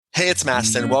Hey, it's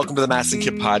Mastin. Welcome to the Mastin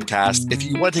Kid podcast. If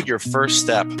you want to take your first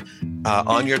step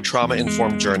on your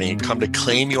trauma-informed journey, come to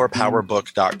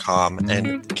claimyourpowerbook.com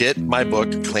and get my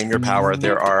book, Claim Your Power.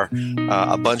 There are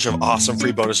a bunch of awesome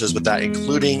free bonuses with that,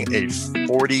 including a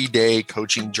 40-day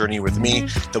coaching journey with me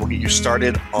that will get you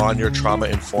started on your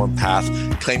trauma-informed path.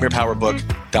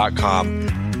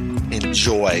 Claimyourpowerbook.com.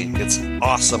 Enjoy. It's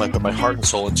awesome. I put my heart and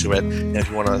soul into it. And if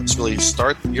you want to really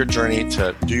start your journey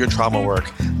to do your trauma work,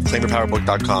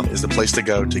 claimyourpowerbook.com is the place to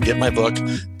go to get my book,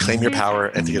 Claim Your Power,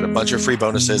 and to get a bunch of free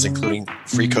bonuses, including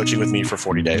free coaching with me for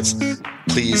 40 days.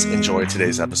 Please enjoy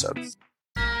today's episode.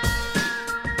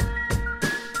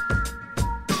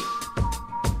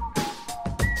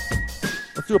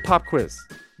 Let's do a pop quiz.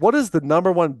 What is the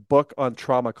number one book on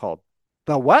trauma called?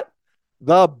 The what?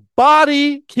 The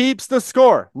Body Keeps the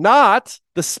Score, not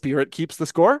the spirit keeps the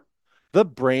score. The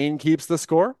brain keeps the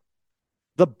score.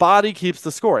 The body keeps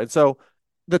the score. And so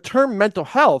the term mental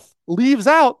health leaves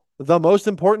out the most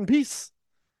important piece,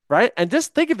 right? And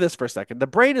just think of this for a second. The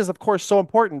brain is, of course, so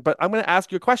important, but I'm going to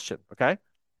ask you a question, okay?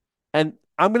 And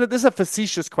this is a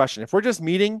facetious question. If we're just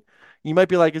meeting, you might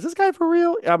be like, is this guy for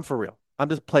real? I'm for real. I'm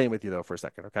just playing with you, though, for a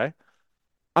second, okay?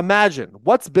 Imagine,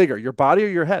 what's bigger, your body or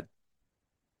your head?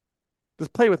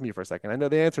 Just play with me for a second. I know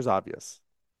the answer is obvious.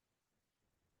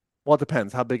 Well, it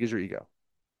depends. How big is your ego?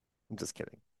 I'm just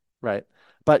kidding, right?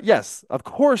 But yes, of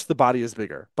course the body is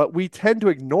bigger, but we tend to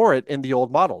ignore it in the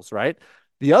old models, right?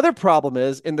 The other problem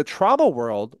is in the trauma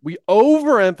world, we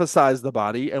overemphasize the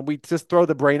body and we just throw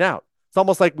the brain out. It's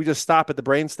almost like we just stop at the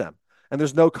brainstem and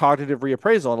there's no cognitive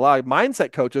reappraisal. And a lot of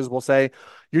mindset coaches will say,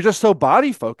 you're just so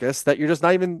body focused that you're just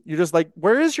like,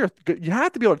 where is you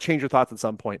have to be able to change your thoughts at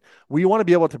some point. We want to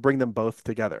be able to bring them both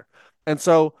together. And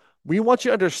so we want you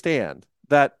to understand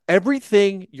that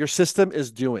everything your system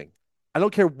is doing, I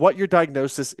don't care what your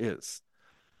diagnosis is,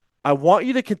 I want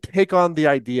you to take on the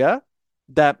idea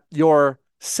that your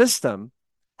system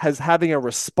has having a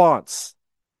response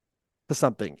to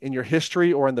something in your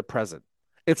history or in the present.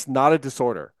 It's not a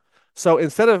disorder. So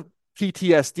instead of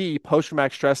PTSD,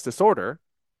 post-traumatic stress disorder,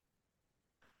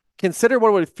 consider what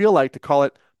it would feel like to call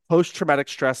it post-traumatic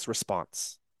stress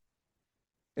response.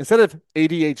 Instead of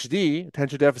ADHD,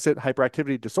 attention deficit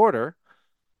hyperactivity disorder,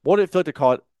 what would it feel like to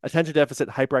call it attention deficit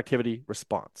hyperactivity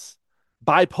response?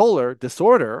 Bipolar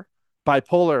disorder,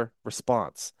 bipolar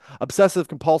response. Obsessive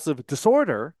compulsive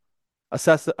disorder,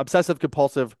 obsessive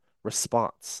compulsive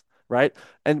response, right?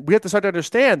 And we have to start to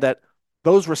understand that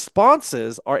those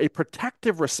responses are a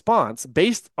protective response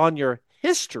based on your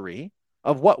history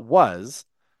of what was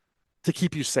to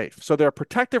keep you safe. So they're a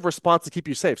protective response to keep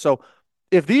you safe. So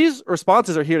if these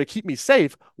responses are here to keep me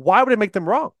safe, why would I make them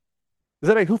wrong?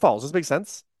 Who follows? Does this make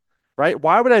sense? Right?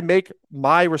 Why would I make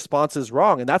my responses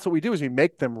wrong? And that's what we do is we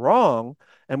make them wrong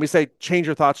and we say, change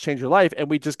your thoughts, change your life. And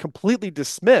we just completely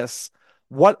dismiss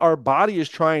what our body is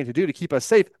trying to do to keep us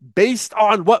safe based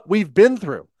on what we've been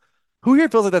through. Who here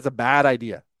feels like that's a bad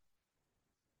idea?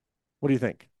 What do you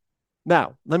think?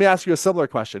 Now, let me ask you a similar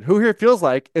question. Who here feels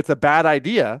like it's a bad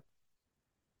idea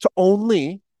to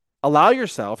only allow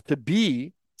yourself to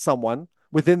be someone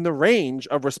within the range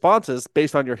of responses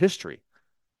based on your history?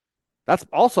 That's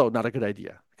also not a good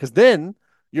idea because then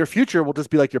your future will just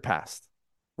be like your past,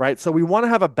 right? So we want to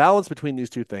have a balance between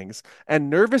these two things. And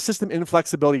nervous system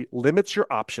inflexibility limits your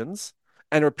options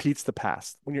and repeats the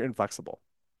past when you're inflexible.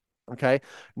 Okay.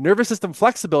 Nervous system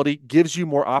flexibility gives you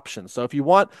more options. So if you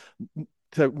want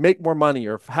to make more money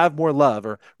or have more love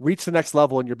or reach the next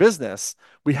level in your business,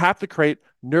 we have to create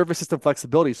nervous system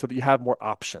flexibility so that you have more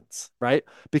options, right?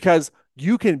 Because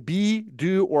you can be,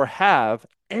 do, or have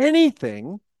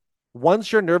anything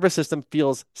once your nervous system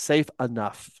feels safe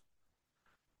enough.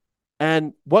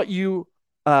 And when you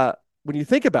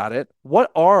think about it,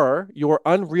 what are your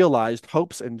unrealized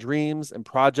hopes and dreams and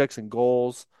projects and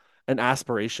goals and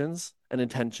aspirations and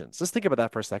intentions? Just think about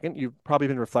that for a second. You've probably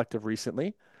been reflective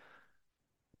recently.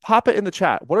 Pop it in the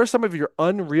chat. What are some of your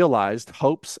unrealized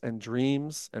hopes and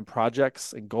dreams and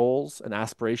projects and goals and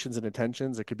aspirations and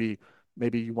intentions? It could be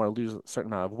maybe you want to lose a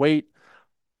certain amount of weight.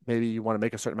 Maybe you want to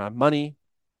make a certain amount of money.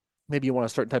 Maybe you want a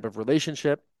certain type of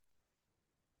relationship.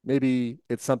 Maybe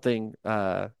it's something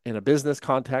in a business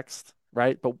context,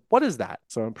 right? But what is that?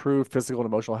 So improve physical and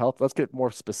emotional health. Let's get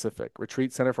more specific.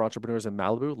 Retreat Center for Entrepreneurs in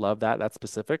Malibu. Love that. That's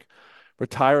specific.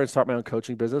 Retire and start my own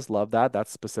coaching business. Love that.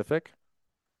 That's specific.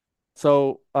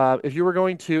 So if you were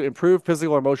going to improve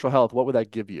physical or emotional health, what would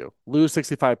that give you? Lose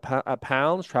 65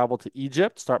 pounds, travel to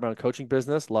Egypt, start my own coaching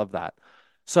business. Love that.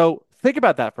 So think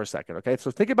about that for a second, okay?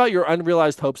 So think about your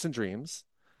unrealized hopes and dreams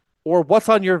or what's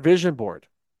on your vision board.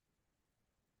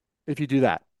 If you do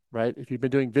that, right? If you've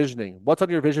been doing visioning, what's on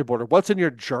your vision board or what's in your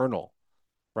journal?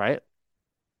 right?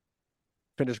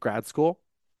 Finish grad school.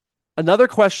 Another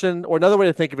question or another way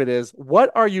to think of it is,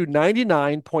 what are you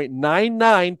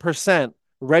 99.99%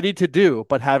 ready to do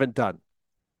but haven't done?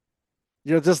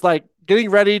 Just like getting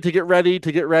ready to get ready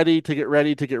to get ready to get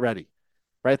ready to get ready,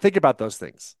 right? Think about those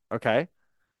things, okay?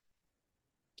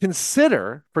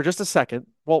 Consider for just a second,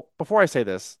 well, before I say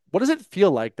this, what does it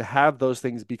feel like to have those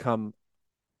things become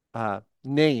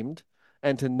named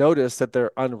and to notice that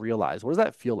they're unrealized? What does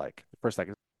that feel like for a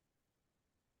second?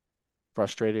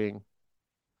 Frustrating.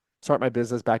 Start my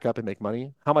business back up and make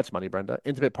money. How much money, Brenda?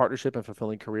 Intimate partnership and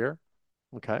fulfilling career.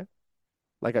 Okay.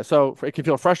 So it can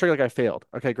feel frustrating, like I failed.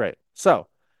 Okay, great. So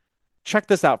check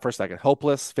this out for a second.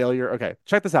 Hopeless, failure. Okay,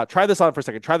 check this out. Try this on for a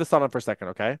second. Try this thought on for a second.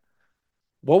 Okay.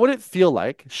 What would it feel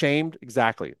like? Shamed.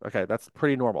 Exactly. Okay, that's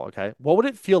pretty normal. Okay. What would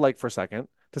it feel like for a second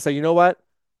to say, you know what?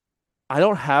 I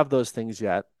don't have those things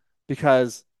yet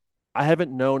because I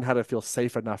haven't known how to feel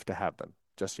safe enough to have them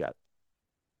just yet.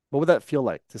 What would that feel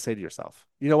like to say to yourself?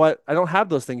 You know what? I don't have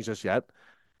those things just yet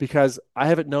because I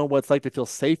haven't known what it's like to feel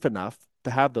safe enough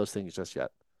to have those things just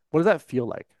yet. What does that feel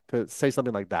like to say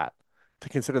something like that, to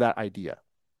consider that idea?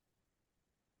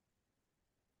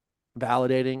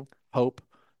 Validating, hope.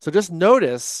 So just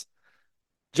noticing,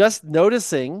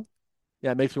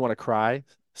 yeah, it makes me want to cry.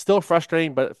 Still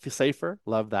frustrating, but safer.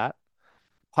 Love that.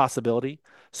 Possibility.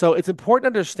 So it's important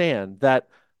to understand that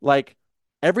like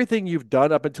everything you've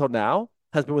done up until now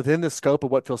has been within the scope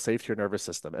of what feels safe to your nervous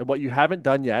system. And what you haven't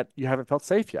done yet, you haven't felt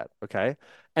safe yet. Okay.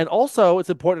 And also it's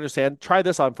important to understand, try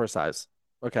this on for size.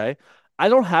 Okay. I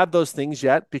don't have those things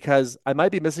yet because I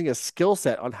might be missing a skill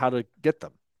set on how to get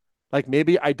them. Like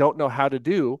maybe I don't know how to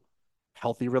do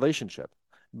healthy relationship.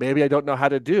 Maybe I don't know how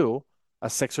to do a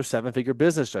 6 or 7 figure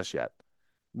business just yet.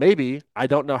 Maybe I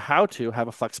don't know how to have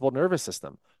a flexible nervous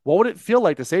system. What would it feel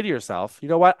like to say to yourself, you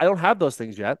know what? I don't have those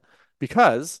things yet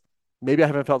because maybe I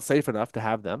haven't felt safe enough to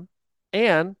have them.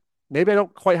 And maybe I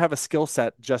don't quite have a skill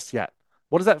set just yet.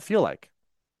 What does that feel like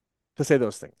to say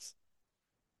those things?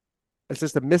 It's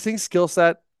just a missing skill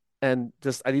set and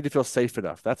just I need to feel safe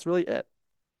enough. That's really it.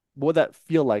 What would that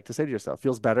feel like to say to yourself?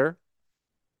 Feels better?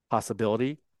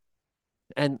 Possibility?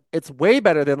 And it's way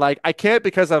better than like, I can't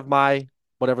because of my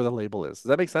whatever the label is. Does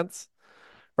that make sense?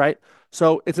 Right?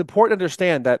 So it's important to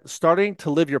understand that starting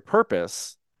to live your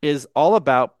purpose is all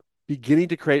about beginning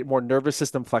to create more nervous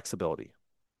system flexibility.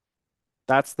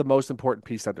 That's the most important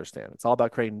piece to understand. It's all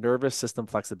about creating nervous system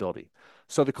flexibility.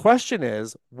 So the question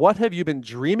is, what have you been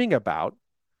dreaming about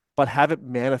but haven't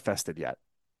manifested yet?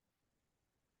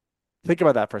 Think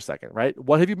about that for a second, right?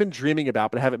 What have you been dreaming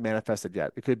about but haven't manifested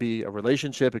yet? It could be a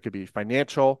relationship, it could be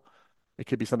financial, it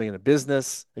could be something in a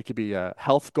business, it could be a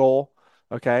health goal.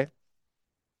 Okay.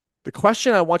 The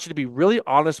question I want you to be really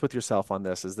honest with yourself on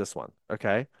this is this one.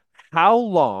 Okay. How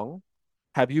long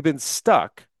have you been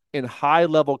stuck in high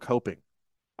level coping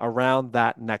around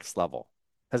that next level?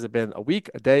 Has it been a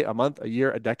week, a day, a month, a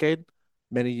year, a decade,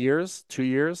 many years, 2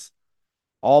 years,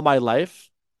 all my life?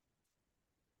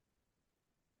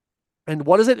 And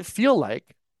what does it feel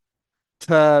like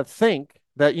to think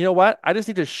that, you know what, I just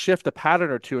need to shift a pattern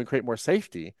or two and create more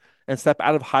safety and step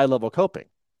out of high level coping?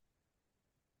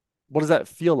 What does that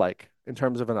feel like in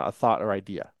terms of a thought or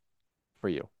idea for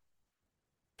you?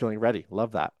 Feeling ready.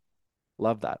 Love that.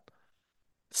 Love that.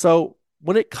 So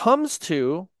when it comes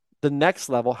to the next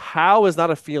level, how is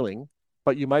not a feeling,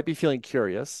 but you might be feeling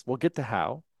curious. We'll get to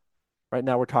how. Right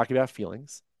now, we're talking about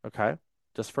feelings. Okay.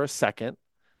 Just for a second.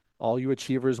 All you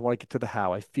achievers want to get to the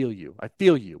how. I feel you. I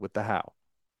feel you with the how.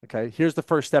 Okay. Here's the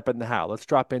first step in the how. Let's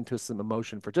drop into some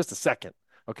emotion for just a second.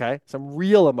 Okay. Some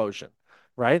real emotion.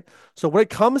 Right. So when it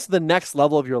comes to the next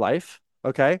level of your life,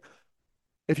 okay,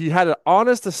 if you had an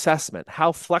honest assessment,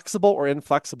 how flexible or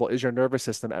inflexible is your nervous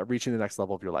system at reaching the next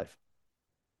level of your life?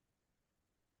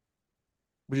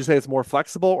 Would you say it's more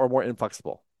flexible or more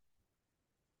inflexible?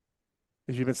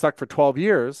 If you've been stuck for 12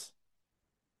 years,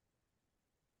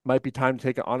 might be time to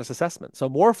take an honest assessment. So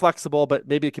more flexible, but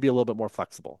maybe it could be a little bit more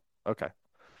flexible. Okay.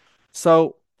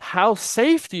 So how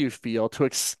safe do you feel to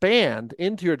expand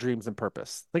into your dreams and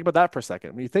purpose? Think about that for a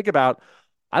second. When you think about,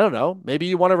 I don't know, maybe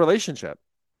you want a relationship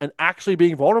and actually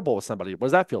being vulnerable with somebody. What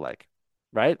does that feel like?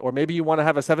 Right? Or maybe you want to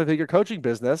have a 7-figure coaching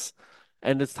business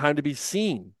and it's time to be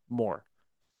seen more,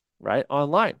 right?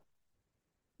 Online.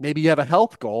 Maybe you have a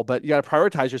health goal, but you got to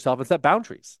prioritize yourself and set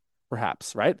boundaries,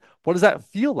 perhaps, right? What does that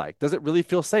feel like? Does it really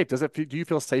feel safe? Do you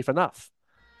feel safe enough?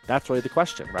 That's really the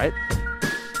question, right?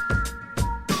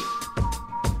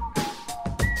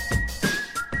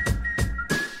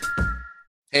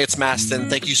 Hey, it's Mastin.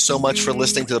 Thank you so much for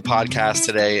listening to the podcast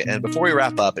today. And before we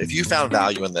wrap up, if you found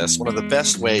value in this, one of the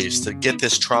best ways to get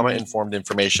this trauma-informed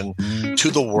information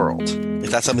to the world, if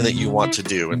if that's something that you want to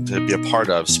do and to be a part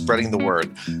of, spreading the word,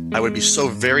 I would be so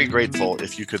very grateful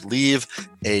if you could leave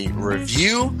a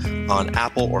review on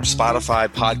Apple or Spotify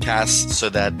podcasts so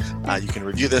that you can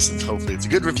review this, and hopefully it's a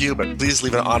good review, but please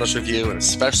leave an honest review. And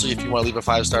especially if you want to leave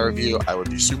a 5-star review, I would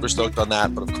be super stoked on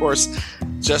that. But of course,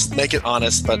 just make it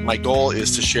honest. But my goal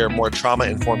is to share more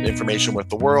trauma-informed information with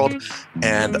the world,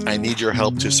 and I need your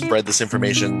help to spread this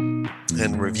information,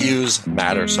 and reviews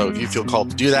matter. So if you feel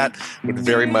called to do that, would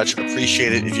very much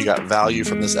appreciate it. If you got value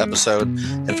from this episode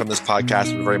and from this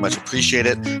podcast, would very much appreciate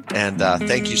it. And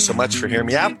thank you so much for hearing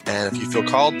me out. And if you feel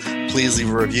called, please leave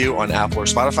a review on Apple or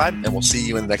Spotify, and we'll see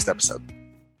you in the next episode.